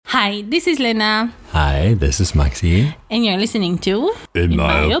Hi, this is Lena. Hi, this is Maxi. And you're listening to In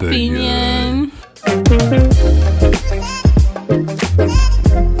My Opinion.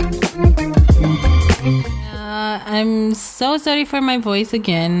 I'm so sorry for my voice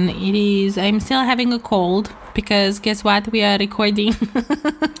again. I'm still having a cold because guess what? We are recording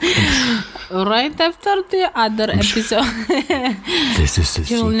right after the other episode. This is the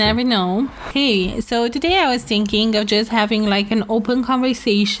You'll secret. never know. Hey, so today I was thinking of just having like an open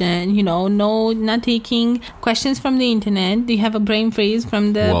conversation, not taking questions from the internet. Do you have a brain freeze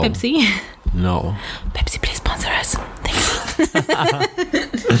from the Whoa. Pepsi? No. Pepsi, please sponsor us. Thanks.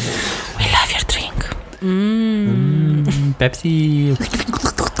 We love your drink. Pepsi.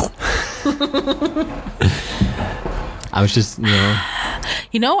 I was just,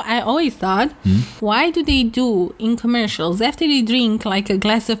 I always thought, why do they do in commercials, after they drink like a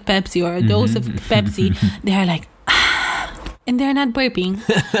glass of Pepsi or a dose of Pepsi, they're like, and they're not burping.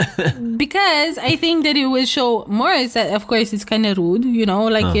 Because I think that it will show more, of course, it's kind of rude,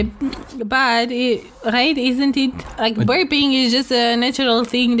 right? Isn't it? Like burping is just a natural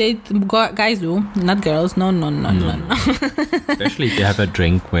thing that guys do, not girls. No. Especially if you have a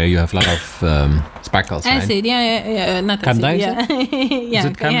drink where you have a lot of sparkles, right? Acid, yeah, not Carbon acid, yeah. Is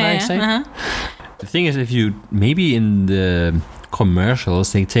it carbon dioxide? Uh-huh. The thing is, if you, maybe in the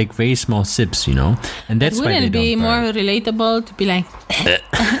commercials, they take very small sips, and that's why they Wouldn't don't be more burp. relatable to be like,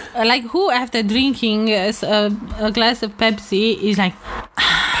 like who after drinking a glass of Pepsi is like,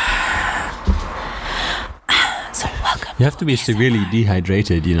 so welcome. You have to be severely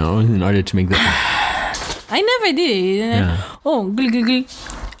dehydrated, in order to make that. I never did. Yeah. Oh, glug.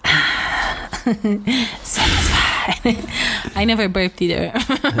 Satisfied. I never burped either.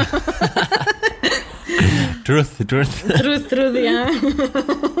 Truth. Truth, yeah.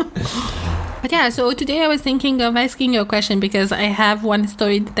 But yeah, so today I was thinking of asking you a question because I have one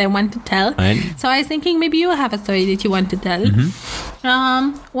story that I want to tell. Right. So I was thinking maybe you have a story that you want to tell.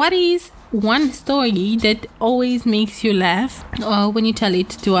 What is one story that always makes you laugh when you tell it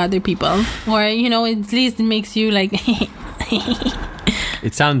to other people? Or, at least it makes you like...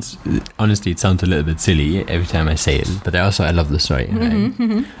 Honestly, it sounds a little bit silly every time I say it, but I love the story. Right?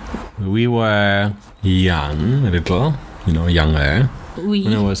 We were young, a little, younger.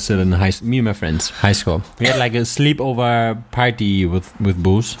 When I was still in me and my friends, high school. We had like a sleepover party with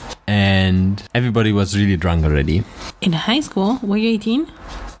booze, and everybody was really drunk already. In high school? Were you 18?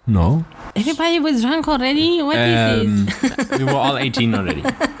 No. Everybody was drunk already? What is this? We were all 18 already.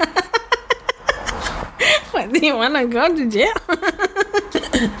 What, do you want to go to jail?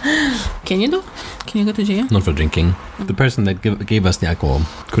 Can you go to jail? Not for drinking. The person that gave us the alcohol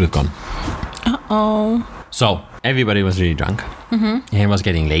could have gone. Uh-oh. So, everybody was really drunk. And it was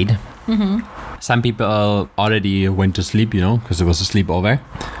getting late. Some people already went to sleep, because it was a sleepover.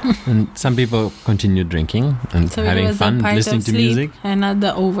 And some people continued drinking and So having it was fun, a part listening of to sleep music. and not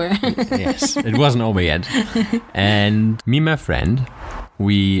the over. Yes, it wasn't over yet. And me and my friend,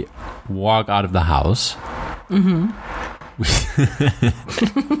 we walk out of the house.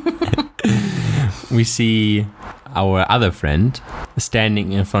 We see our other friend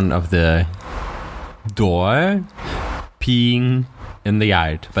standing in front of the door, peeing in the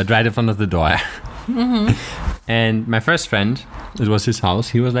yard, but right in front of the door. And my first friend, it was his house.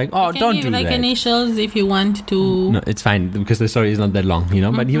 He was like, "Oh, don't do like that." initials if you want to. No, it's fine because the story is not that long,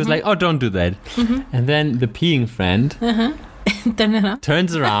 But he was like, "Oh, don't do that." And then the peeing friend Turn it up.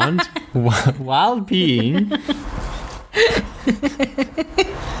 turns around while peeing,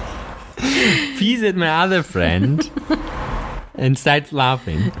 pees at my other friend, and starts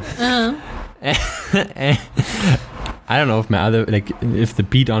laughing. I don't know if the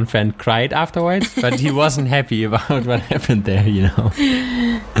peed on friend cried afterwards, but he wasn't happy about what happened there,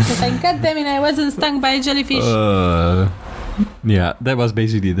 It's like, God damn it, I wasn't stung by a jellyfish. Yeah, that was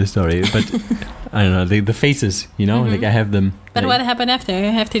basically the story. But I don't know, the faces, like I have them. But what happened after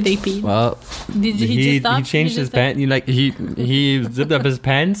they peed? Well, Did he just stop? He changed his pants. He zipped up his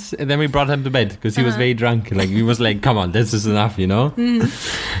pants, and then we brought him to bed because he was very drunk. Like he was like, "Come on, this is enough,"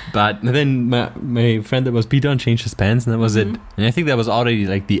 But then my friend that was peed on changed his pants, and that was it. And I think that was already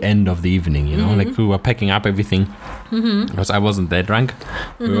like the end of the evening. Like we were packing up everything because I wasn't that drunk.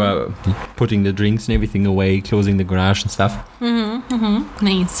 We were putting the drinks and everything away, closing the garage and stuff.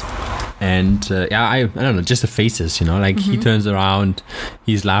 Nice. And I don't know, just the faces, like he turns around,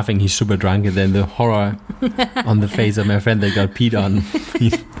 he's laughing, he's super drunk, and then the horror on the face of my friend that got peed on.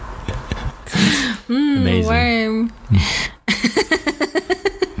 Amazing. Worm.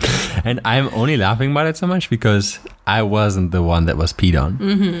 And I'm only laughing about it so much because I wasn't the one that was peed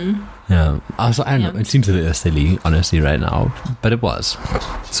on. Yeah. Also, I don't know. It seems a little silly, honestly, right now, but it was.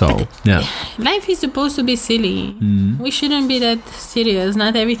 So, yeah. Life is supposed to be silly. We shouldn't be that serious.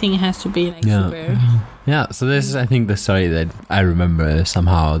 Not everything has to be like super. Yeah, so this is, I think, the story that I remember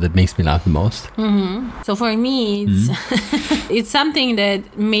somehow that makes me laugh the most. So for me, it's it's something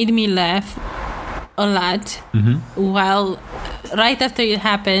that made me laugh a lot while right after it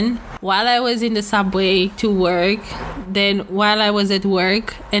happened, while I was in the subway to work, then while I was at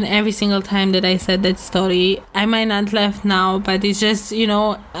work, and every single time that I said that story, I might not laugh now, but it's just,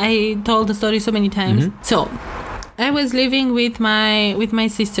 I told the story so many times. So I was living with my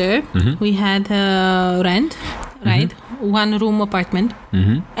sister. We had rent, right? 1 room apartment.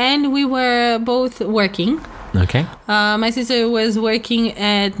 And we were both working. Okay. My sister was working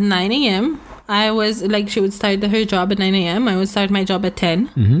at 9 a.m. I was like, she would start her job at 9 a.m. I would start my job at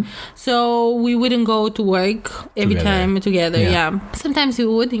 10. So we wouldn't go to work every time together. Yeah. Sometimes we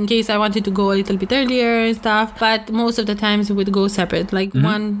would, in case I wanted to go a little bit earlier and stuff. But most of the times we would go separate, like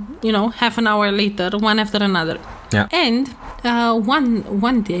one, half an hour later, one after another. Yeah. And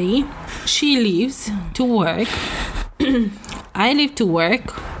one day she leaves to work. I leave to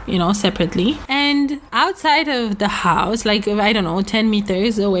work, separately. And outside of the house, like, I don't know, 10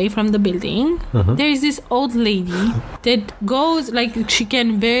 meters away from the building, there is this old lady that goes, like, she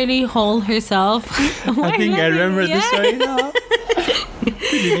can barely hold herself. I think I remember this story now.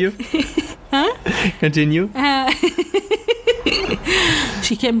 Continue. Huh? Continue.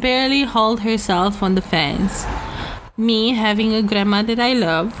 She can barely hold herself on the fence. Me having a grandma that I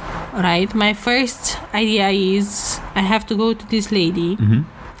love, right? My first idea is I have to go to this lady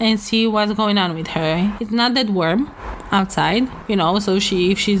and see what's going on with her. It's not that warm outside, so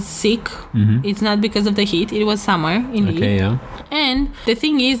if she's sick, it's not because of the heat. It was summer, indeed. Okay, yeah. And the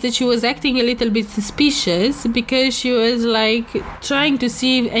thing is that she was acting a little bit suspicious because she was like trying to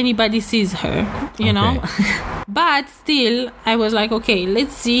see if anybody sees her, you know. But still, I was like, okay,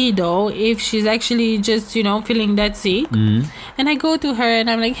 let's see though if she's actually just, feeling that sick. And I go to her and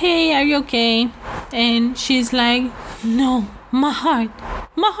I'm like, hey, are you okay? And she's like, no, my heart.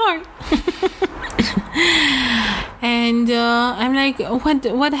 And I'm like,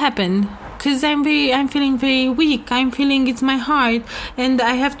 what happened? Because I'm feeling very weak. I'm feeling it's my heart, and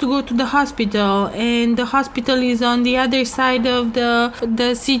I have to go to the hospital, and the hospital is on the other side of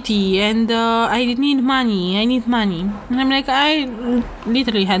the city, and I need money. And I'm like, I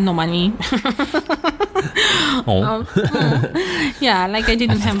literally had no money. Yeah, like I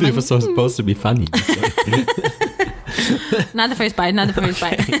didn't have money. It was supposed to be funny. Not the first bite.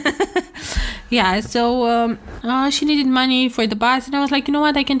 Yeah, so she needed money for the bus, and I was like, you know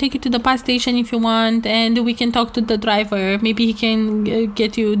what, I can take you to the bus station if you want, and we can talk to the driver. Maybe he can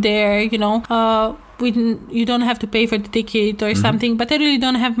get you there, you don't have to pay for the ticket or something, but I really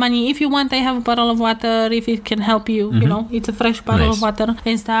don't have money. If you want, I have a bottle of water, if it can help you, it's a fresh bottle of water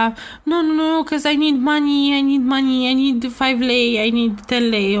and stuff. No, because I need money, I need 5 lei, I need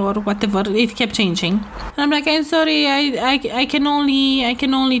 10 lei or whatever. It kept changing. And I'm like, I'm sorry, I can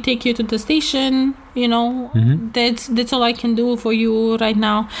only take you to the station, that's all I can do for you right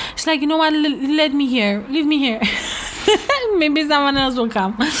now. She's like, you know what, leave me here. Maybe someone else will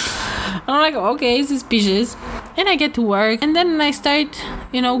come. And I'm like, okay, suspicious. And I get to work, and then I start,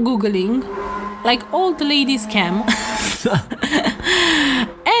 Googling, like, old lady scam.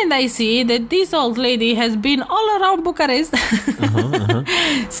 And I see that this old lady has been all around Bucharest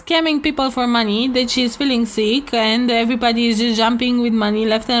scamming people for money, that she's feeling sick, and everybody is just jumping with money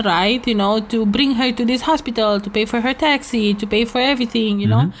left and right, to bring her to this hospital, to pay for her taxi, to pay for everything,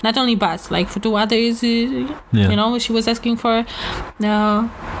 Not only bus, like for 2 others, she was asking for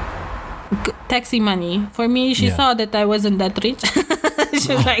taxi money. For me, she saw that I wasn't that rich.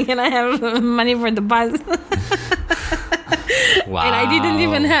 She was like, can I have money for the bus? Wow. And I didn't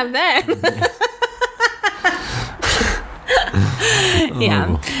even have that.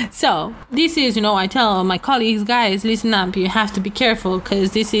 Yeah. So this is, I tell my colleagues, guys, listen up, you have to be careful,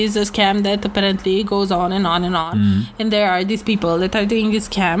 because this is a scam that apparently goes on and on and on. And there are these people that are doing this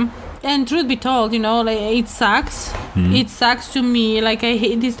scam. And truth be told, like, it sucks. It sucks to me. Like, I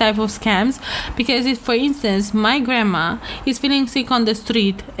hate this type of scams, because if, for instance, my grandma is feeling sick on the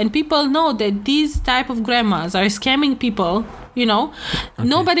street, and people know that these type of grandmas are scamming people,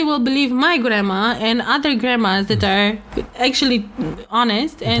 nobody will believe my grandma and other grandmas that are actually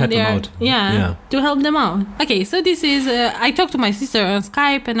honest, and they're to help them out. Okay, so this is I talked to my sister on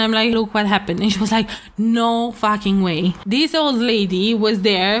Skype, and I'm like, look what happened. And she was like, no fucking way, this old lady was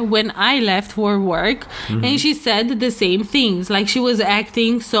there when I left for work, and she said the same things. Like, she was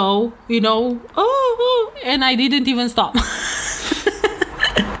acting so, and I didn't even stop.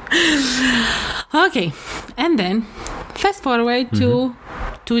 Okay, and then fast forward to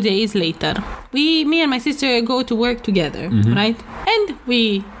 2 days later. Me and my sister go to work together, right? And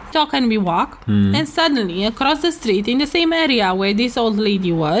we talk and we walk, and suddenly across the street in the same area where this old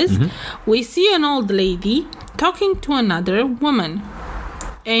lady was, we see an old lady talking to another woman,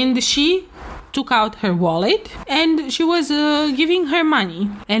 and she took out her wallet and she was giving her money,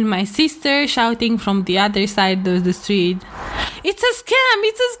 and my sister shouting from the other side of the street, "It's a scam,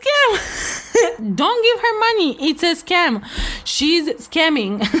 it's a scam." Don't give her money, it's a scam, she's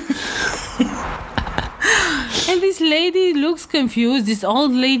scamming. And this lady looks confused, this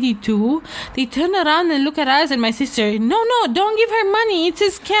old lady too. They turn around and look at us and my sister, no, don't give her money, it's a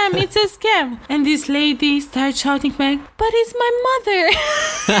scam, it's a scam. And this lady starts shouting back, "But it's my mother."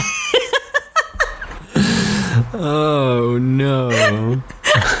 Oh no.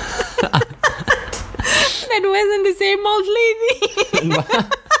 That wasn't the same old lady.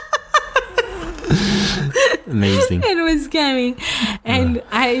 Amazing. It was scamming. And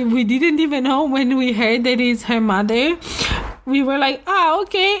we didn't even know when we heard that it's her mother. We were like,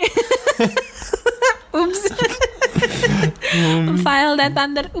 okay. Oops. File that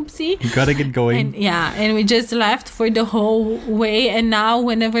under oopsie. You gotta get going. And we just laughed for the whole way. And now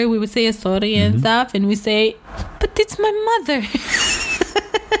whenever we would say a story and stuff, and we say, "But it's my mother."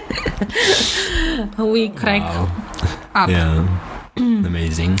 We crack up. Yeah.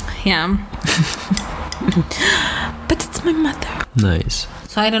 Amazing. Yeah. But it's my mother. Nice.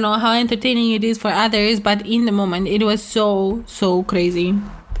 So I don't know how entertaining it is for others, but in the moment it was so crazy.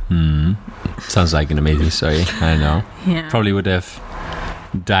 Sounds like an amazing story. I don't know. Yeah. Probably would have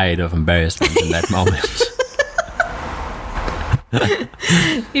died of embarrassment in that moment.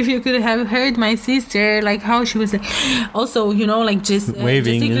 If you could have heard my sister, like how she was also, like just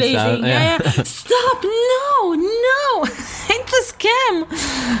waving and stuff. Yeah. Stop! No! It's a scam.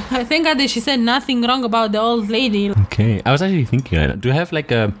 Thank God that she said nothing wrong about the old lady. Okay, I was actually thinking, do you have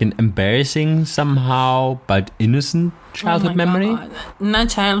like an embarrassing somehow but innocent childhood memory? God. Not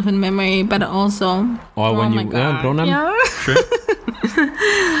childhood memory, but also or when you were grown up? Yeah. Sure.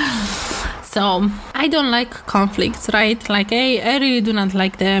 So I don't like conflicts, right? Like I really do not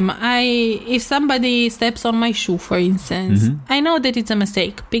like them. If somebody steps on my shoe, for instance, I know that it's a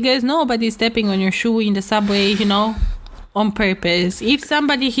mistake because nobody's stepping on your shoe in the subway, on purpose. If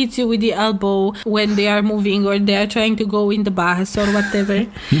somebody hits you with the elbow when they are moving or they are trying to go in the bus or whatever.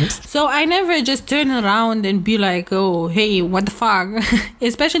 Yes. So I never just turn around and be like, oh, hey, what the fuck?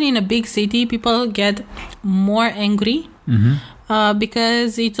 Especially in a big city, people get more angry.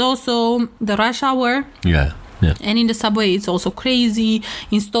 Because it's also the rush hour. Yeah. And in the subway, it's also crazy.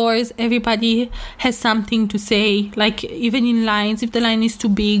 In stores, everybody has something to say. Like, even in lines, if the line is too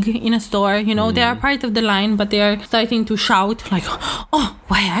big in a store, they are part of the line, but they are starting to shout, like, oh,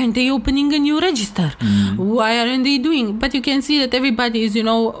 why aren't they opening a new register? Why aren't they doing? But you can see that everybody is,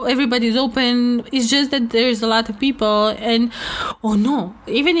 everybody's open. It's just that there's a lot of people. And, oh no,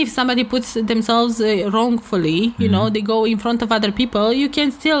 even if somebody puts themselves wrongfully, they go in front of other people, you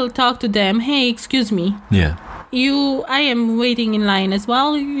can still talk to them. Hey, excuse me. Yeah. I am waiting in line as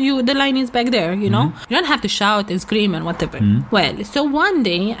well. The line is back there, you know? You don't have to shout and scream and whatever. Well, so one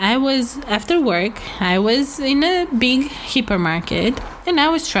day after work, I was in a big hypermarket and I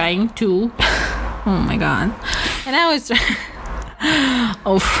was trying to, oh my God. And I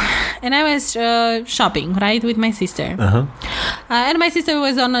was, shopping, right, with my sister. And my sister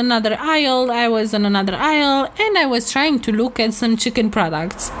was on another aisle, I was on another aisle, and I was trying to look at some chicken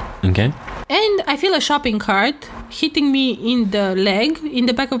products. Okay. And I feel a shopping cart hitting me in the leg, in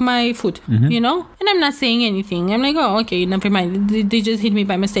the back of my foot, And I'm not saying anything. I'm like, oh, okay, never mind. They just hit me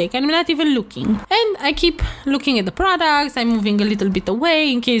by mistake. I'm not even looking. And I keep looking at the products. I'm moving a little bit away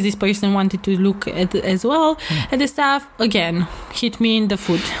in case this person wanted to look at as well. And the stuff, again, hit me in the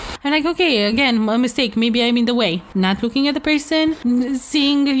foot. I'm like, okay, again, a mistake. Maybe I'm in the way. Not looking at the person,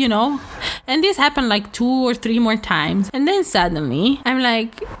 seeing, And this happened like 2 or 3 more times. And then suddenly, I'm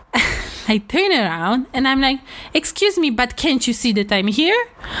like... I turn around and I'm like, excuse me, but can't you see that I'm here?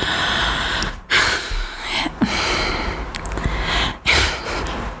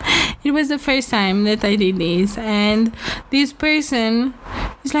 It was the first time that I did this, and this person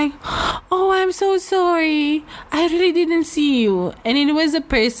is like, oh, I'm so sorry, I really didn't see you. And it was a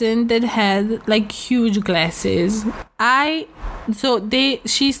person that had like huge glasses.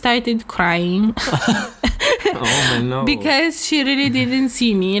 She started crying. Oh my no. Because she really didn't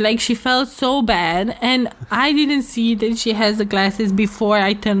see me. Like, she felt so bad. And I didn't see that she has the glasses before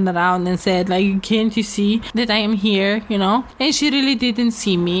I turned around and said, like, can't you see that I am here, you know? And she really didn't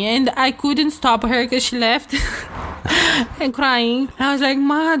see me. And I couldn't stop her because she left and crying. I was like,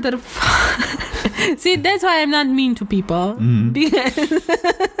 mother. See, that's why I'm not mean to people.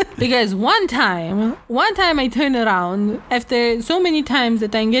 Because one time I turned around after so many times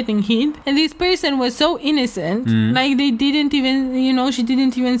that I'm getting hit, and this person was so innocent. Like, they didn't even, you know, she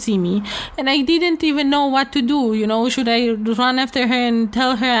didn't even see me. And I didn't even know what to do, you know. Should I run after her and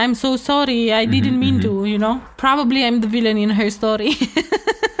tell her, I'm so sorry, I didn't mean to, you know? Probably I'm the villain in her story.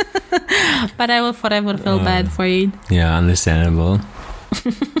 But I will forever feel bad for it. Yeah, understandable.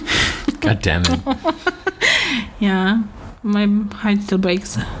 God damn it. Yeah, my heart still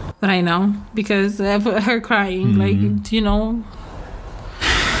breaks right now because of her crying. Like, you know.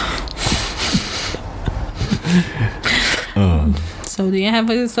 So do you have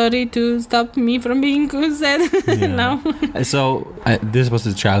a story to stop me from being sad? No. So this was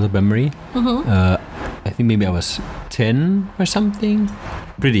a childhood memory. I think maybe I was 10 or something.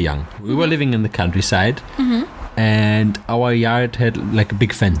 Pretty young. We were living in the countryside. And our yard had like a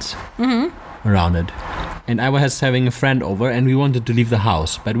big fence around it. And I was having a friend over, and we wanted to leave the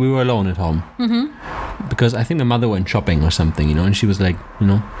house, but we were alone at home. Because I think my mother went shopping or something, you know, and she was like, you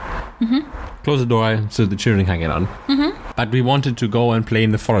know, close the door so the children can get out. But we wanted to go and play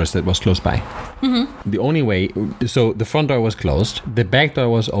in the forest that was close by. The only way, so the front door was closed, the back door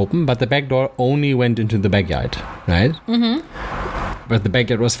was open, but the back door only went into the backyard, right? But the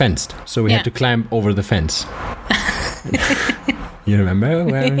backyard was fenced, so we had to climb over the fence. You remember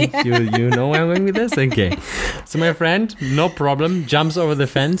where you know where I'm going with this? Okay. So my friend, no problem, jumps over the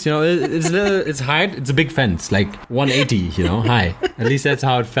fence. You know, it's height. It's a big fence, like 180. You know, high. At least that's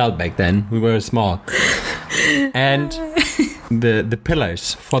how it felt back then. We were small, and the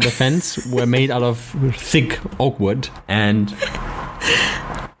pillars for the fence were made out of thick oak wood. And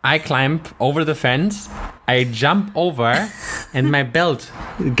I climb over the fence. I jump over, and my belt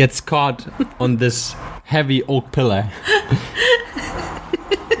gets caught on this heavy oak pillar.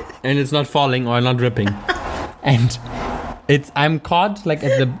 And it's not falling or not ripping. And I'm caught like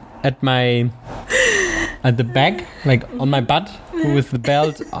at the back, like on my butt, with the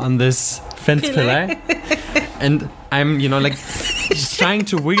belt on this fence pillar. And I'm, you know, like trying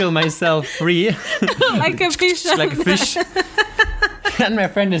to wiggle myself free. Like a fish. Like a fish. And my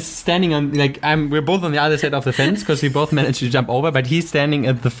friend is standing on, like, we're both on the other side of the fence because we both managed to jump over, but he's standing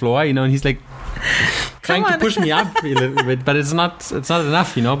at the floor, you know, and he's like trying to push me up a little bit, but it's not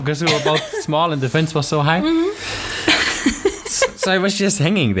enough, you know, because we were both small and the fence was so high. So I was just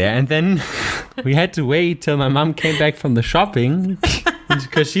hanging there, and then we had to wait till my mom came back from the shopping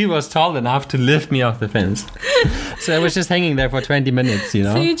because she was tall enough to lift me off the fence. So I was just hanging there for 20 minutes, you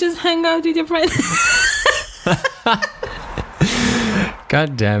know. So you just hang out with your friends.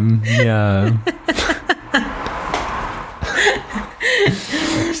 God damn, yeah.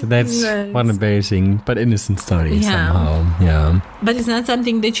 So that's one embarrassing but innocent story somehow. Yeah. But it's not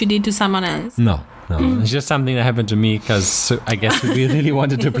something that you did to someone else. No. It's just something that happened to me because I guess we really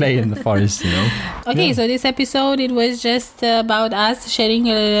wanted to play in the forest, you know. Okay, so this episode, it was just about us sharing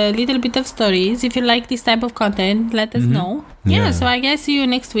a little bit of stories. If you like this type of content, let us know. Yeah, so I guess see you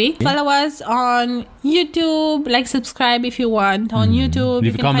next week. Follow us on YouTube, like, subscribe if you want on YouTube.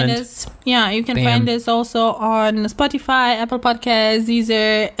 Leave you can a comment. find us. Yeah, you can find us also on Spotify, Apple Podcasts,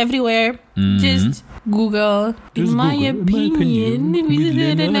 Deezer, everywhere. Just Google. In my opinion,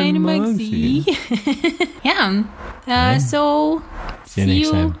 with the Maxi. Yeah. So see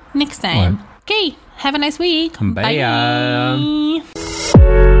you next time. Okay. Have a nice week. Bye.